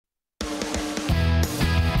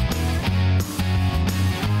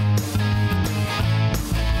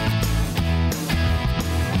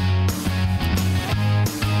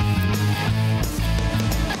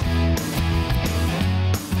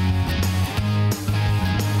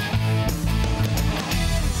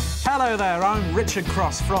Hello there, I'm Richard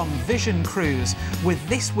Cross from Vision Cruise with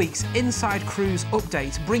this week's Inside Cruise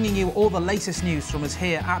update, bringing you all the latest news from us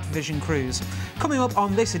here at Vision Cruise. Coming up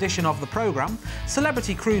on this edition of the programme,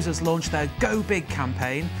 Celebrity Cruises launched their Go Big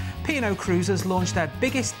campaign, P&O Cruises launched their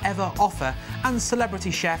biggest ever offer, and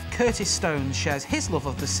celebrity chef Curtis Stone shares his love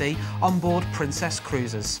of the sea on board Princess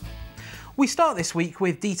Cruises. We start this week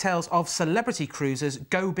with details of Celebrity Cruises'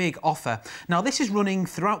 Go Big offer. Now, this is running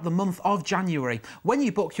throughout the month of January. When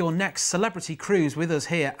you book your next Celebrity Cruise with us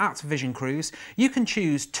here at Vision Cruise, you can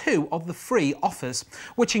choose 2 of the free offers,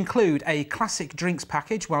 which include a classic drinks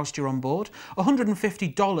package whilst you're on board,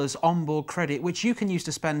 $150 onboard credit, which you can use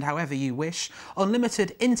to spend however you wish,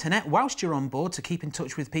 unlimited internet whilst you're on board to keep in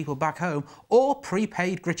touch with people back home, or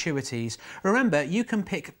prepaid gratuities. Remember, you can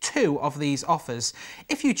pick 2 of these offers.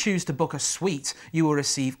 If you choose to book a suite, you will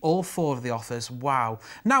receive all 4 of the offers. Wow.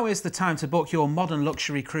 Now is the time to book your modern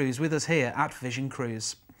luxury cruise with us here at Vision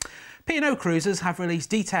Cruise. P&O Cruises have released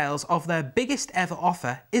details of their biggest ever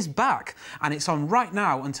offer is back, and it's on right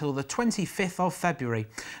now until the 25th of February.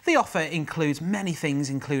 The offer includes many things,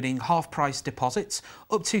 including half-price deposits,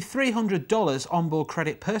 up to $300 onboard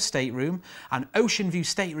credit per stateroom, an ocean view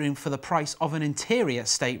stateroom for the price of an interior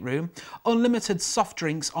stateroom, unlimited soft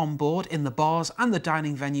drinks on board in the bars and the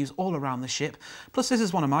dining venues all around the ship, plus this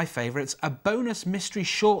is one of my favourites, a bonus mystery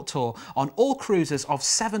short tour on all cruises of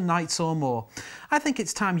 7 nights or more. I think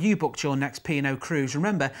it's time you booked your next P&O cruise.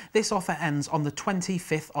 Remember, this offer ends on the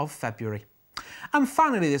 25th of February. And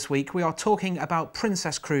finally this week, we are talking about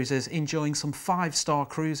Princess Cruises enjoying some 5-star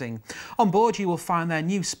cruising. On board, you will find their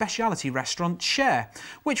new specialty restaurant, Share,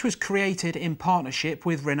 which was created in partnership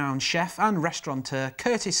with renowned chef and restaurateur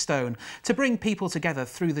Curtis Stone to bring people together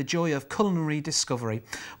through the joy of culinary discovery.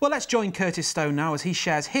 Well, let's join Curtis Stone now as he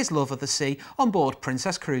shares his love of the sea on board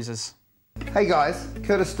Princess Cruises. Hey guys,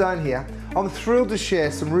 Curtis Stone here. I'm thrilled to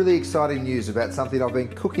share some really exciting news about something I've been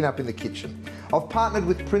cooking up in the kitchen. I've partnered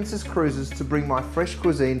with Princess Cruises to bring my fresh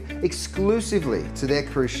cuisine exclusively to their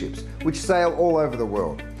cruise ships, which sail all over the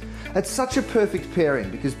world. It's such a perfect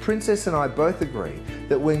pairing because Princess and I both agree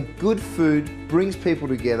that when good food brings people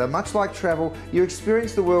together, much like travel, you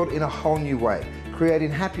experience the world in a whole new way,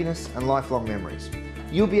 creating happiness and lifelong memories.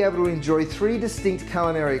 You'll be able to enjoy 3 distinct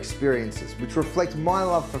culinary experiences which reflect my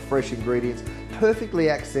love for fresh ingredients, perfectly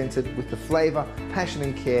accented with the flavour, passion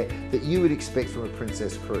and care that you would expect from a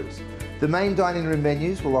Princess cruise. The main dining room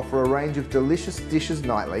menus will offer a range of delicious dishes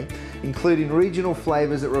nightly, including regional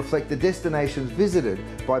flavours that reflect the destinations visited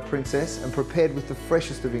by Princess and prepared with the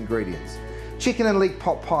freshest of ingredients. Chicken and leek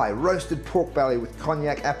pot pie, roasted pork belly with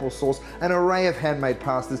cognac applesauce, an array of handmade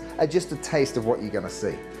pastas are just a taste of what you're going to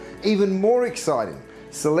see. Even more exciting,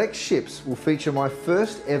 select ships will feature my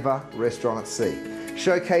first ever restaurant at sea,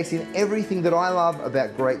 showcasing everything that I love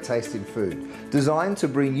about great tasting food, designed to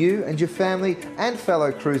bring you and your family and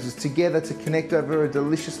fellow cruisers together to connect over a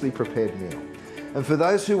deliciously prepared meal. And for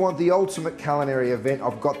those who want the ultimate culinary event,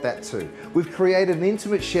 I've got that too. We've created an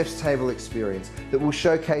intimate chef's table experience that will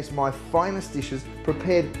showcase my finest dishes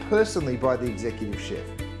prepared personally by the executive chef.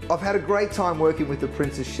 I've had a great time working with the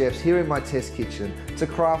Princess chefs here in my test kitchen to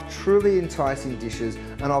craft truly enticing dishes,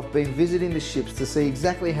 and I've been visiting the ships to see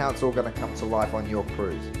exactly how it's all going to come to life on your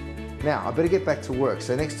cruise. Now, I better get back to work,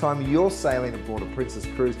 so next time you're sailing aboard a Princess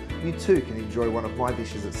cruise, you too can enjoy one of my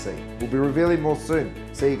dishes at sea. We'll be revealing more soon.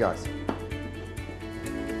 See you guys.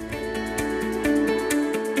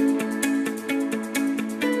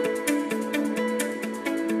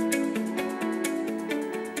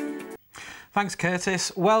 Thanks,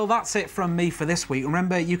 Curtis. Well, that's it from me for this week.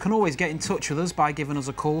 Remember, you can always get in touch with us by giving us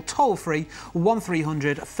a call, toll-free,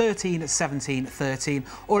 1300 13 17 13,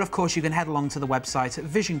 or of course you can head along to the website at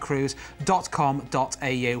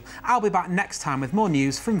visioncruise.com.au. I'll be back next time with more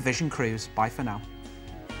news from Vision Cruise. Bye for now.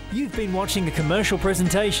 You've been watching a commercial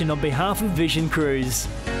presentation on behalf of Vision Cruise.